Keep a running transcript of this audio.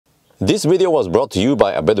This video was brought to you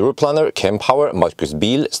by ABRP planner, Kempower, Markus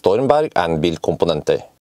Bil, Stormberg and Bilkomponenter.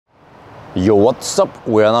 Yo, what's up?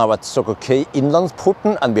 We are now at Hongqi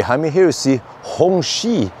Inlandsporten, and behind me here you see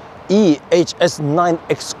Hongqi E-HS9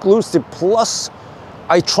 Exclusive Plus.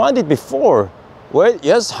 I tried it before. Well,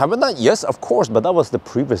 yes, haven't I? Yes, of course, but that was the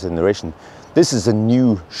previous generation. This is a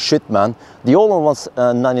new shit, man. The old one was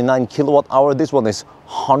 99 kilowatt hour. This one is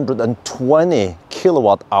 120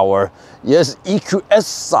 kilowatt hour. Yes, EQS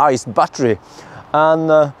sized battery.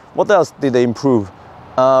 And what else did they improve?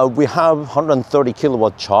 We have 130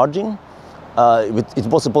 kilowatt charging. It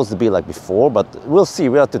was supposed to be like before, but we'll see.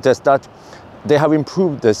 We have to test that. They have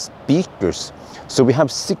improved the speakers. So we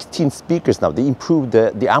have 16 speakers now. They improved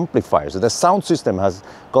the amplifier. So the sound system has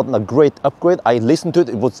gotten a great upgrade. I listened to it.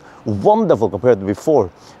 It was wonderful compared to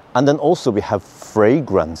before. And then also we have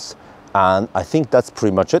fragrance. And I think that's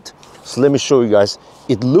pretty much it. So let me show you guys.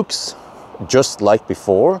 It looks just like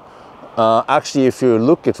before. Actually, if you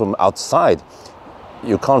look at it from outside,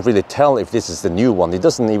 you can't really tell if this is the new one. It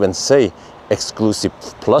doesn't even say Exclusive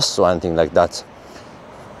Plus or anything like that.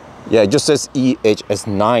 Yeah, it just says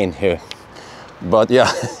E-HS9 here. But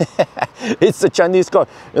yeah, it's a Chinese car.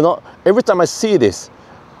 You know, every time I see this,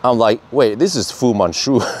 I'm like, wait, this is Fu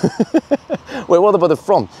Manchu. Wait, what about the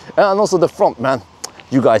front? And also the front, man.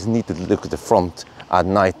 You guys need to look at the front at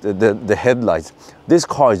night, the headlights. This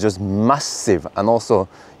car is just massive. And also,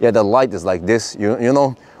 yeah, the light is like this. You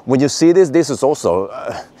know, when you see this, this is also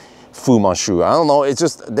Fu Manchu. I don't know, it's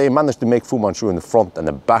just, they managed to make Fu Manchu in the front and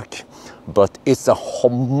the back. But it's a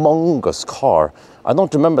humongous car. I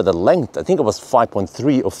don't remember the length. I think it was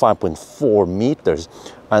 5.3 or 5.4 meters.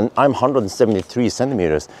 And I'm 173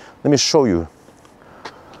 centimeters. Let me show you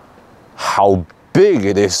how big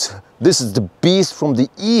it is. This is the beast from the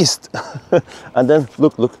east. And then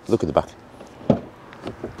look at the back.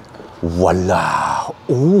 Voila.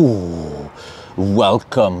 Ooh.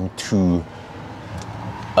 Welcome to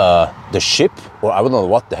the ship, or I don't know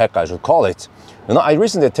what the heck I should call it. You know, I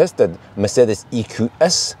recently tested Mercedes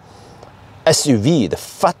EQS SUV, the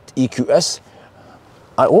fat EQS.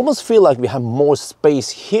 I almost feel like we have more space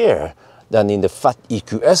here than in the fat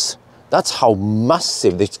EQS. That's how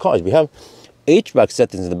massive this car is. We have HVAC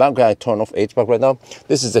settings in the back. I turn off HVAC right now.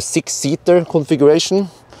 This is a 6-seater configuration,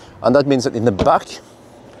 and that means that in the back,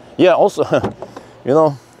 yeah, also, you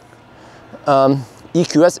know,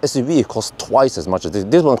 EQS SUV costs twice as much as this.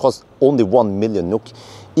 This one costs only 1 million NOK.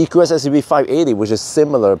 EQS SUV 580, which is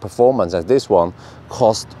similar performance as this one,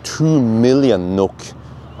 cost 2 million NOK.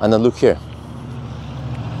 And then look here.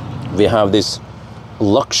 We have this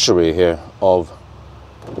luxury here of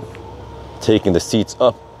taking the seats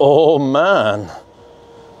up. Oh man!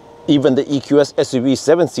 Even the EQS SUV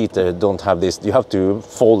 7-seater don't have this. You have to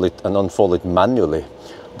fold it and unfold it manually,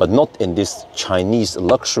 but not in this Chinese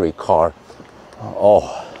luxury car.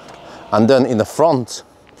 Oh, and then in the front,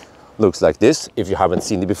 looks like this, if you haven't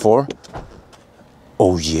seen it before.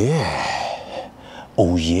 Oh yeah,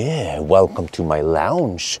 oh yeah, welcome to my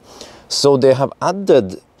lounge. So they have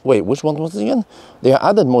added, wait, which one was it again? They have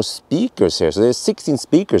added more speakers here, so there's 16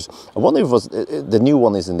 speakers. I wonder if it was, the new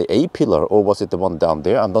one is in the A pillar, or was it the one down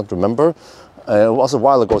there? I don't remember. It was a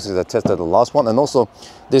while ago since I tested the last one. And also,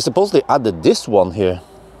 they supposedly added this one here.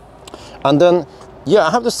 And then, yeah,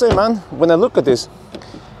 I have to say, man, when I look at this,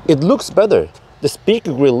 it looks better. The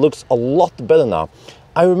speaker grill looks a lot better now.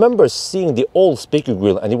 I remember seeing the old speaker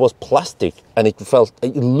grill and it was plastic and it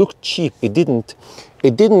looked cheap. It didn't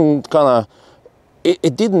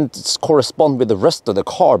correspond with the rest of the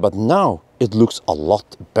car, but now it looks a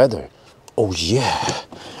lot better. Oh yeah.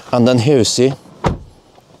 And then here you see,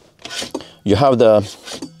 you have the,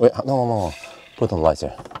 wait, no, put on the lights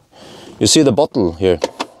here. You see the bottle here.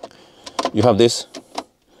 You have this.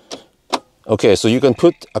 Okay, so you can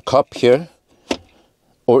put a cup here,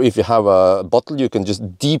 or if you have a bottle, you can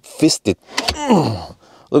just deep fist it.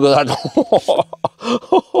 Look at that.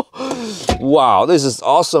 Wow, this is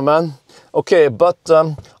awesome, man. Okay, but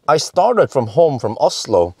I started from home, from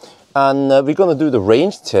Oslo, and we're gonna do the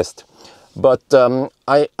range test. But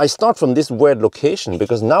I start from this weird location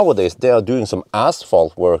because nowadays they are doing some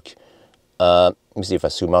asphalt work. Let me see if I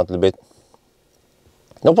zoom out a little bit.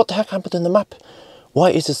 Now, what the heck happened in the map?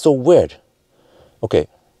 Why is it so weird? Okay,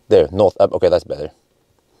 there, north up. Okay, that's better.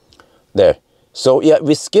 There. So yeah,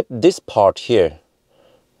 we skipped this part here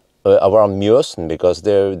around Mjøsen because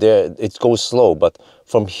there it goes slow. But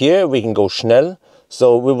from here we can go Schnell.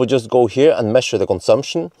 So we will just go here and measure the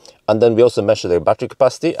consumption, and then we also measure the battery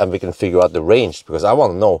capacity, and we can figure out the range, because I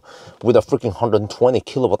want to know, with a freaking 120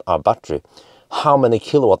 kilowatt hour battery, how many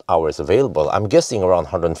kilowatt hours available. I'm guessing around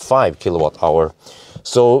 105 kilowatt hour.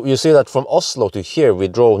 So you see that from Oslo to here we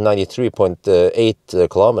drove 93.8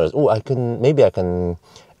 kilometers. Oh, maybe I can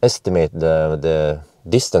estimate the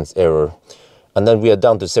distance error, and then we are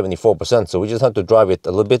down to 74%. So we just have to drive it a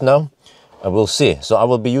little bit now, and we'll see. So I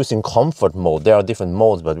will be using comfort mode. There are different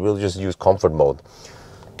modes, but we'll just use comfort mode.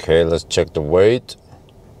 Okay, let's check the weight.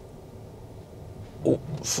 Ooh,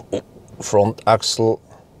 front axle.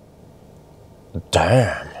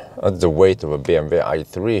 Damn, that's the weight of a BMW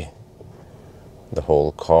i3. The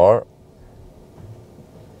whole car.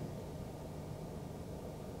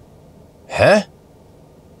 Huh?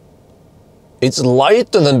 It's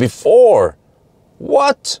lighter than before.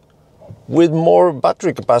 What? With more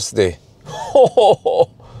battery capacity.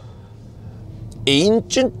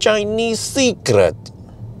 Ancient Chinese secret.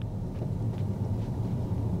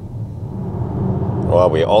 Well,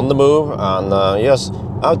 we're on the move, and yes,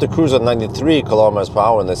 I have to cruise at 93 kilometers per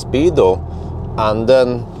hour in the speedo, and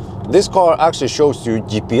then this car actually shows you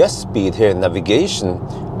GPS speed here in navigation.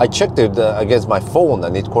 I checked it against my phone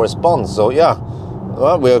and it corresponds. So yeah,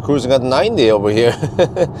 well, we are cruising at 90 over here.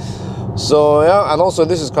 So yeah, and also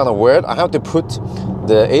this is kind of weird. I have to put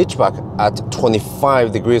the HVAC at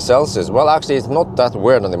 25 degrees Celsius. Well, actually it's not that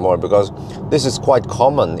weird anymore, because this is quite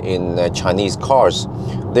common in Chinese cars.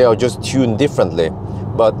 They are just tuned differently.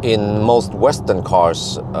 But in most Western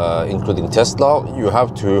cars, including Tesla, you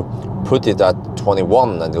have to put it at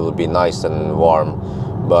 21 and it will be nice and warm.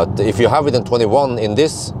 But if you have it in 21 in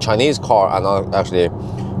this Chinese car, and actually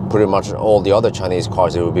pretty much all the other Chinese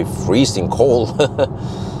cars, it will be freezing cold.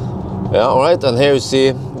 Yeah, all right, and here you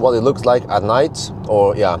see what it looks like at night.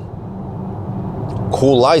 Or yeah,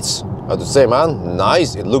 cool lights, I have to say, man,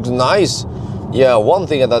 nice, it looks nice. Yeah, one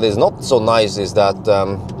thing that is not so nice is that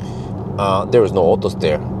there is no auto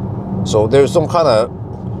steer. So there's some kind of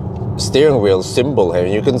steering wheel symbol here.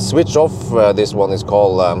 You can switch off this one. Is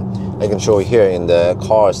called, I can show you here in the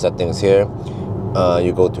car settings here.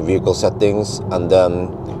 You go to vehicle settings, and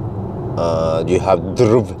then you have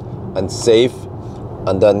DRV and safe.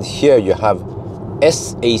 And then here you have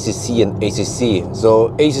SACC and ACC. So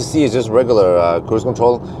ACC is just regular cruise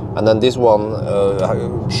control, and then this one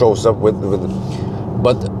shows up with,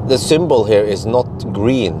 but the symbol here is not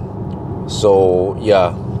green. So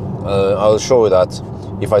yeah, I'll show you that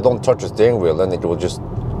if I don't touch the steering wheel, then it will just,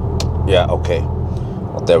 yeah, okay,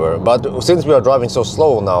 whatever. But since we are driving so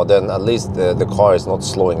slow now, then at least the car is not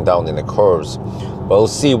slowing down in the curves. But we'll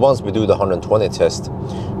see once we do the 120 test.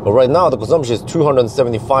 But right now the consumption is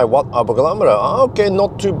 275 watt per kilometer. Okay,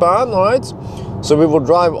 not too bad, all right. So we will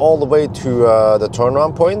drive all the way to the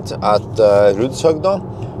turnaround point at Rudshøgda,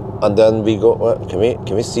 and then we go.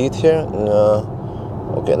 Can we see it here?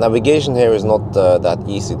 Okay, navigation here is not that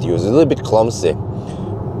easy to use. It's a little bit clumsy,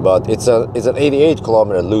 but it's an 88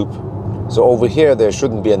 kilometer loop. So over here there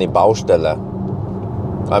shouldn't be any Baustelle.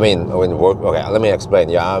 I mean, when work. Okay, let me explain.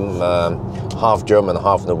 Yeah, I'm half German,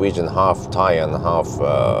 half Norwegian, half Thai, and half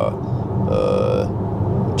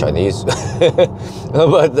Chinese.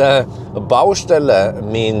 But Baustelle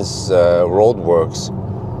means roadworks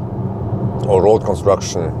or road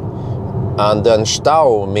construction, and then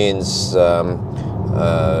Stau means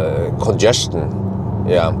congestion.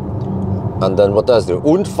 Yeah, and then what does the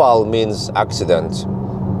Unfall means accident.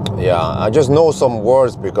 Yeah, I just know some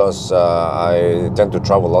words because I tend to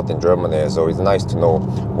travel a lot in Germany, so it's nice to know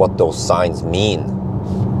what those signs mean.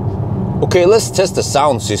 Okay, let's test the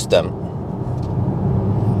sound system.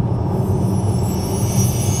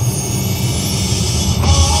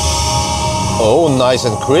 Oh, nice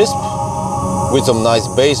and crisp, with some nice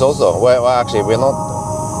bass also. Well, actually, we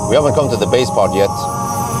haven't come to the bass part yet.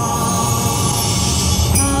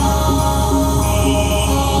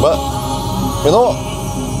 But, you know,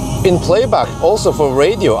 in playback, also for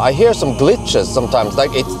radio, I hear some glitches sometimes,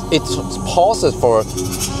 like it pauses for a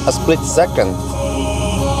split second.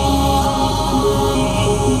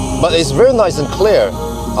 But it's very nice and clear.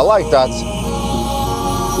 I like that.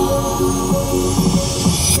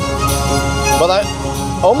 But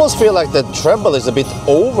I almost feel like the treble is a bit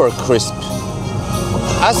over crisp.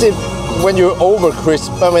 As if when you're over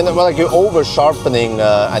crisp, I mean, like you're over sharpening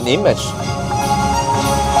an image.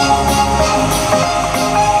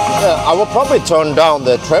 Yeah, I will probably turn down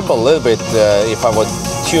the treble a little bit if I would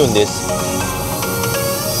tune this.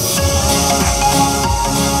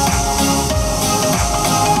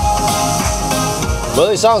 Well,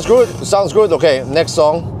 it sounds good. It sounds good. Okay, next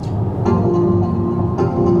song.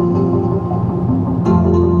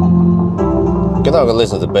 Okay, now I'm gonna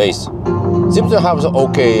listen to the bass. Seems to have some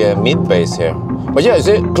okay mid bass here. But yeah, you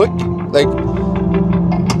see, click, like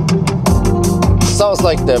sounds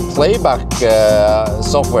like the playback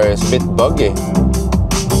software is a bit buggy.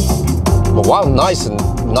 But wow, nice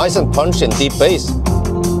and punchy and deep bass.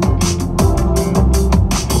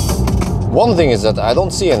 One thing is that I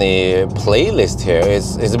don't see any playlist here.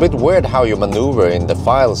 It's a bit weird how you maneuver in the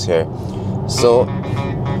files here. So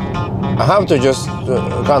I have to just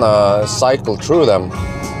kind of cycle through them.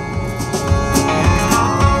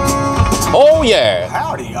 Oh yeah!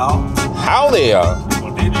 Howdy, y'all. Howdy, y'all.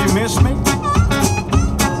 Well, did you miss me?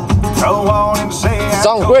 Go on and say I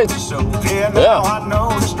Sounds told great. you so. Yeah, Yeah. now I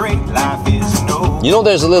know the straight life is no. You know,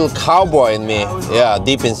 there's a little cowboy in me. Yeah,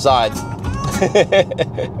 deep inside.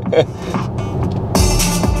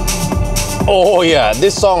 Oh yeah,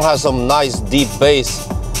 this song has some nice deep bass.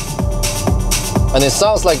 And it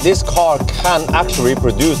sounds like this car can actually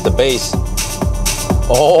reproduce the bass.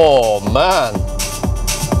 Oh man.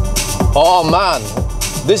 Oh man.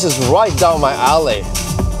 This is right down my alley.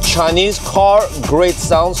 Chinese car, great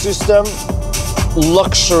sound system,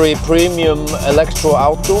 luxury premium electro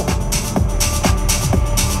auto.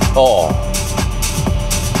 Oh.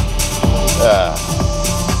 Yeah.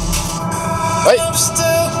 Hey.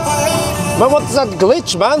 Man, what's that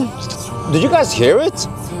glitch, man? Did you guys hear it?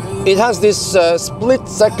 It has this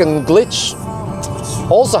split-second glitch.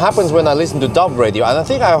 Also happens when I listen to dub radio, and I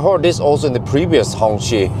think I heard this also in the previous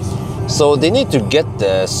Hongqi. So they need to get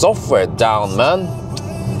the software down, man.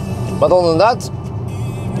 But other than that,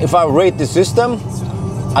 if I rate the system,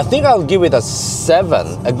 I think I'll give it a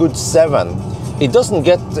 7, a good 7. It doesn't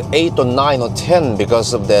get 8 or 9 or 10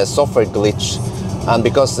 because of the software glitch, and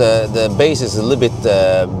because the bass is a little bit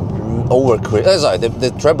sorry,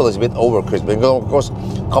 the treble is a bit overcrisp. We can of course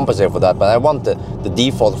compensate for that, but I want the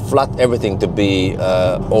default flat everything to be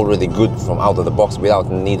already good from out of the box without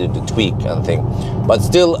needing to tweak anything. But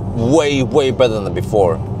still way better than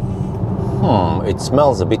before. It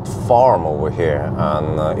smells a bit farm over here,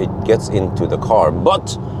 and it gets into the car.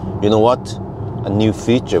 But you know what? A new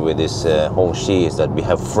feature with this Hongqi is that we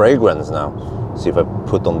have fragrance now. See if I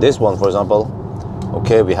put on this one, for example.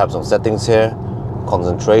 Okay, we have some settings here.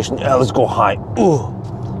 Concentration. Yeah, let's go high. Ooh.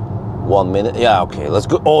 1 minute. Yeah, okay, let's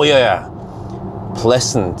go. Oh yeah.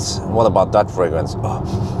 Pleasant. What about that fragrance?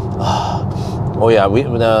 Oh yeah.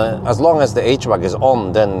 As long as the HVAC is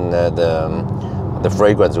on, then the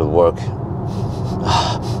fragrance will work.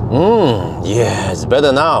 Yeah, it's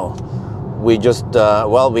better now. We just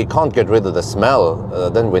well, we can't get rid of the smell.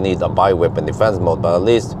 Then we need a bi-weapon defense mode. But at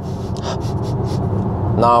least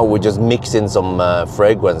now we just mix in some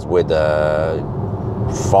fragrance with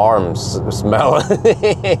farm smell.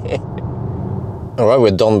 All right,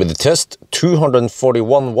 we're done with the test.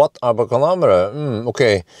 241 watt ABRP.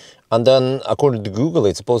 Okay, and then according to Google,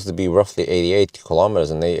 it's supposed to be roughly 88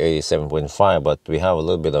 kilometers and 87.5, but we have a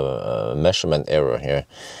little bit of a measurement error here.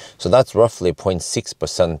 So that's roughly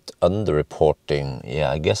 0.6% underreporting.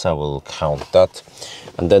 Yeah, I guess I will count that.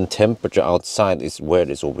 And then temperature outside is where it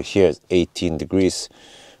is over here. It's 18 degrees.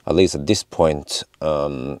 At least at this point.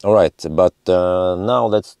 All right, but now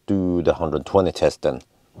let's do the 120 test then.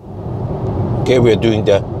 Okay, we are doing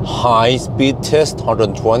the high-speed test,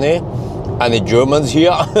 120. Any Germans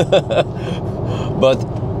here? But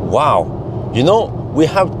wow, you know, we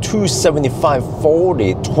have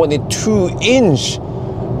 275/40 22-inch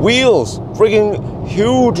wheels, freaking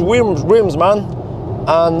huge rims, man,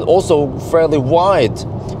 and also fairly wide.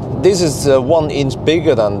 This is 1 inch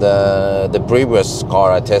bigger than the previous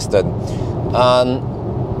car I tested, and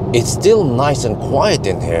it's still nice and quiet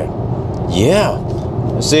in here. Yeah,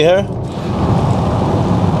 you see here?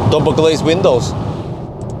 Double glazed windows.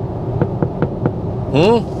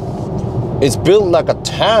 It's built like a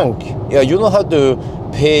tank. Yeah, you don't have to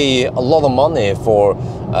pay a lot of money for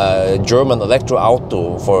German electro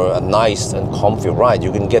auto for a nice and comfy ride.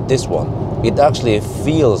 You can get this one. It actually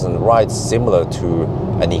feels and rides similar to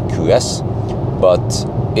an EQS, but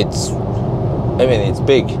it's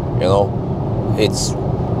big, you know. It's,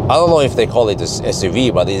 I don't know if they call it an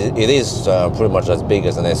SUV, but it is pretty much as big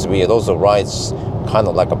as an SUV. It also rides kind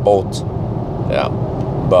of like a boat, yeah,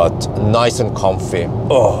 but nice and comfy.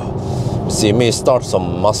 Oh, see me start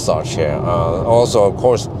some massage here. Also, of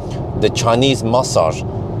course, the Chinese massage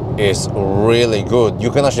is really good.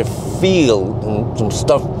 You can actually feel some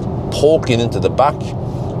stuff poking into the back,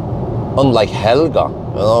 unlike Helga,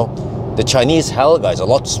 you know. The Chinese Helga is a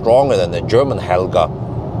lot stronger than the German Helga.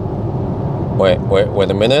 Wait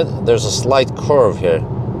a minute, there's a slight curve here,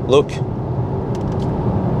 look.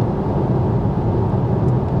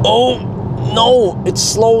 Oh no, it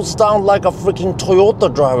slows down like a freaking Toyota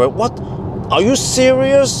driver. What, are you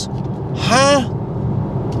serious? Huh?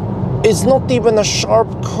 It's not even a sharp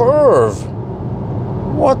curve.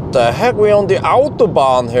 What the heck? We're on the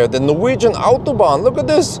Autobahn here, the Norwegian Autobahn. Look at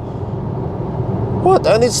this. What?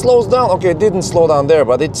 And it slows down. Okay, it didn't slow down there,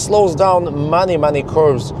 but it slows down many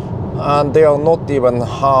curves, and they are not even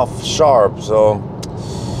half sharp. So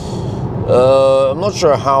I'm not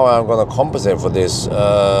sure how I'm gonna compensate for this.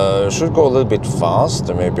 Should go a little bit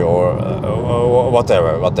faster, maybe, or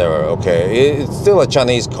whatever. Okay, it's still a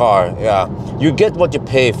Chinese car. Yeah, you get what you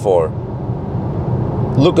pay for.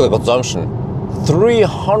 Look at the consumption.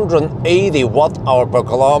 380 watt-hour per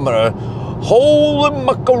kilometer. Holy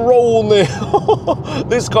macaroni!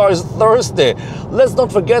 This car is thirsty. Let's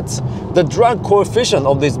not forget the drag coefficient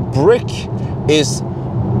of this brick is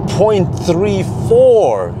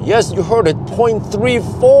 0.34. Yes, you heard it,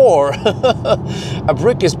 0.34. A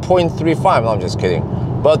brick is 0.35. No, I'm just kidding.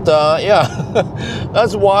 But yeah,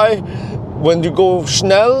 that's why when you go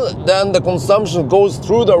schnell, then the consumption goes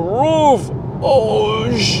through the roof. Oh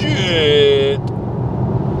shit!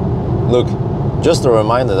 Look, just a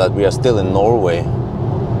reminder that we are still in Norway.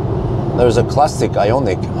 There's a classic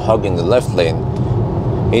Ioniq hugging the left lane.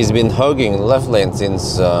 He's been hugging the left lane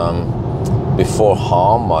since before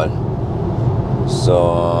Hamar.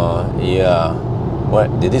 So yeah.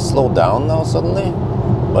 What, did it slow down now suddenly?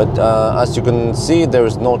 But as you can see, there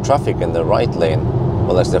is no traffic in the right lane.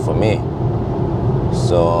 Well, except for me.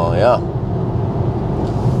 So yeah.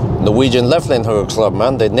 Norwegian left lane hugger club,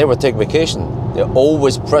 man, they never take vacation. They're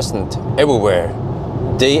always present everywhere.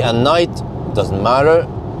 Day and night, doesn't matter.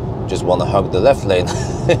 Just want to hug the left lane.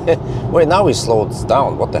 Wait, now he slows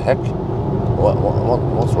down. What the heck?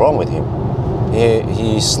 What's wrong with him?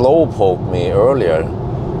 He slow poked me earlier,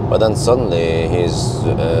 but then suddenly he's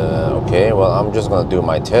okay. Well, I'm just gonna do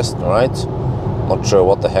my test, right? Not sure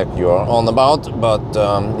what the heck you are on about, but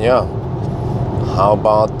yeah. How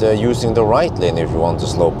about using the right lane if you want to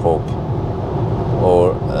slow poke?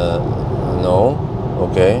 Or no?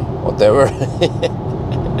 Okay, whatever.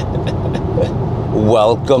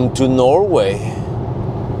 Welcome to Norway.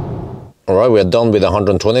 All right, we are done with the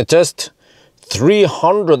 120 test.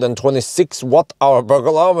 326 watt-hour per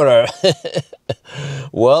kilometer.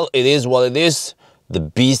 Well, it is what it is. The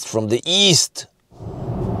beast from the east.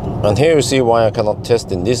 And here you see why I cannot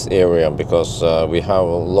test in this area, because we have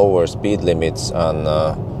lower speed limits and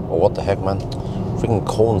oh, what the heck, man? Freaking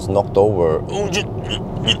cones knocked over.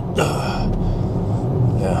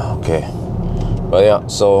 Yeah, okay. But yeah,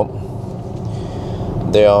 so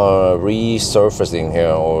they are resurfacing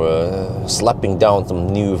here, or slapping down some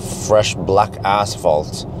new fresh black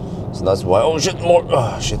asphalt. So that's why, oh shit,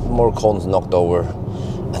 more cones knocked over.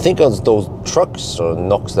 I think it's those trucks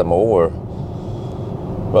knocks them over.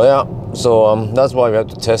 Well, yeah, so that's why we have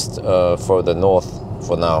to test further north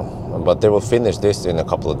for now. But they will finish this in a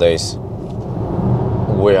couple of days.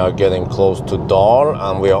 We are getting close to Dal,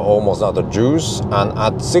 and we are almost out of juice. And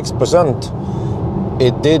at 6%,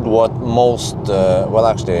 it did what most, well,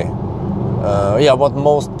 actually, yeah, what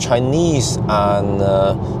most Chinese and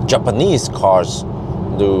Japanese cars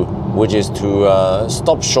do, which is to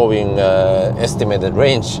stop showing estimated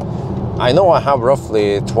range. I know I have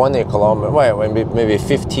roughly 20 kilometers, well, maybe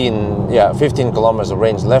 15, yeah, 15 kilometers of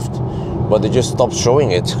range left, but they just stopped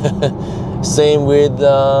showing it. Same with,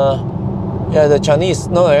 yeah, the Chinese,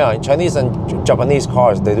 no, yeah, Chinese and Japanese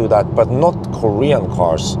cars, they do that, but not Korean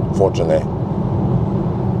cars, fortunately.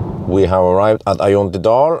 We have arrived at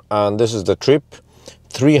Ioniq, and this is the trip.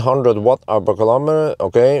 300 watt-hour per kilometer,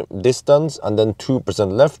 okay, distance, and then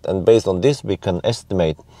 2% left, and based on this, we can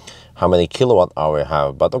estimate how many kilowatt hour we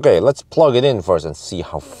have. But okay, let's plug it in first and see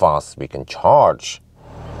how fast we can charge.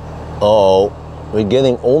 Oh, we're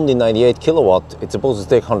getting only 98 kilowatt. It's supposed to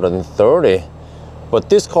take 130, but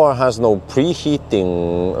this car has no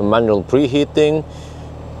preheating, manual preheating.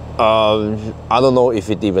 I don't know if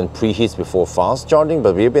it even preheats before fast charging,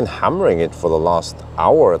 but we've been hammering it for the last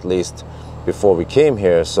hour at least before we came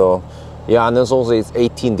here. So yeah, and there's also, it's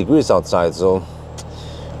 18 degrees outside, so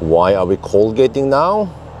why are we cold gating now?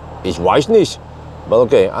 Ich weiß nicht. But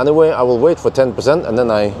okay, anyway, I will wait for 10% and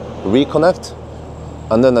then I reconnect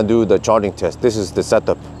and then I do the charging test. This is the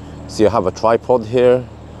setup. See, I have a tripod here.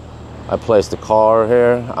 I place the car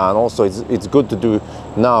here, and also it's good to do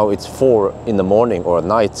now. It's 4 in the morning or at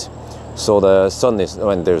night, so the sun is,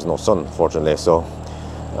 when there's no sun, fortunately. So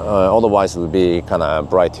otherwise it'll be kind of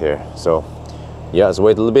bright here. So yeah, let's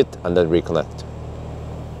wait a little bit and then reconnect.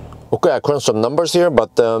 Okay, I crunched some numbers here,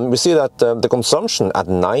 but we see that the consumption at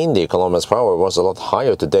 90 kilometers per hour was a lot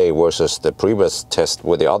higher today versus the previous test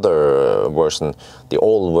with the other version, the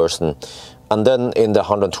old version. And then in the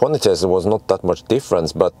 120 Tesla was not that much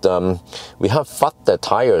difference, but we have fatter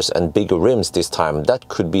tires and bigger rims this time. That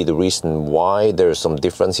could be the reason why there's some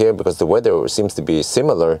difference here, because the weather seems to be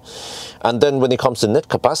similar. And then when it comes to net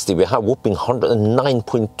capacity, we have whopping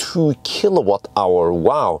 109.2 kilowatt hour.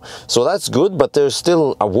 Wow, so that's good, but there's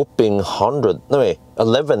still a whopping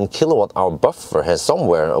 11 kilowatt hour buffer here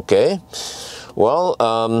somewhere. Okay, well,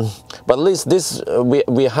 but at least this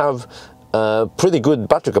we have pretty good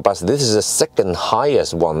battery capacity. This is the second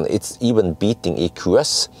highest one. It's even beating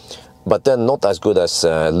EQS, but then not as good as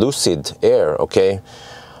Lucid Air. Okay,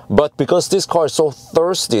 but because this car is so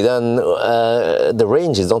thirsty, then the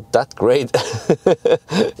range is not that great.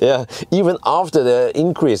 Yeah, even after the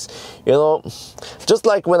increase, you know, just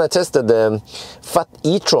like when I tested the Fat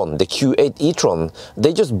e-tron, the Q8 e-tron,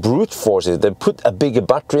 they just brute force it. They put a bigger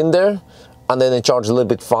battery in there, and then they charge a little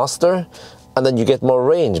bit faster, and then you get more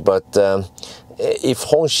range. But if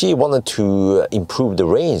Hongqi wanted to improve the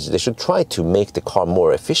range, they should try to make the car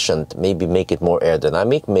more efficient, maybe make it more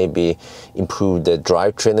aerodynamic, maybe improve the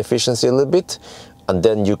drivetrain efficiency a little bit, and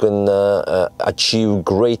then you can achieve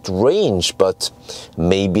great range. But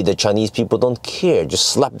maybe the Chinese people don't care, just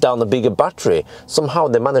slap down a bigger battery. Somehow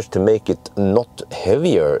they managed to make it not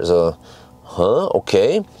heavier. So,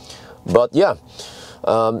 okay. But yeah,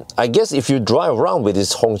 I guess if you drive around with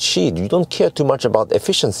this Hongqi, you don't care too much about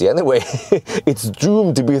efficiency anyway. It's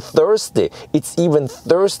doomed to be thirsty. It's even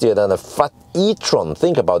thirstier than a Fat e-tron.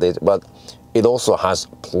 Think about it. But it also has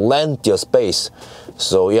plenty of space.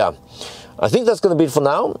 So yeah, I think that's going to be it for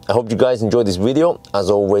now. I hope you guys enjoyed this video. As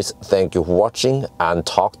always, thank you for watching, and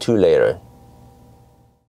talk to you later.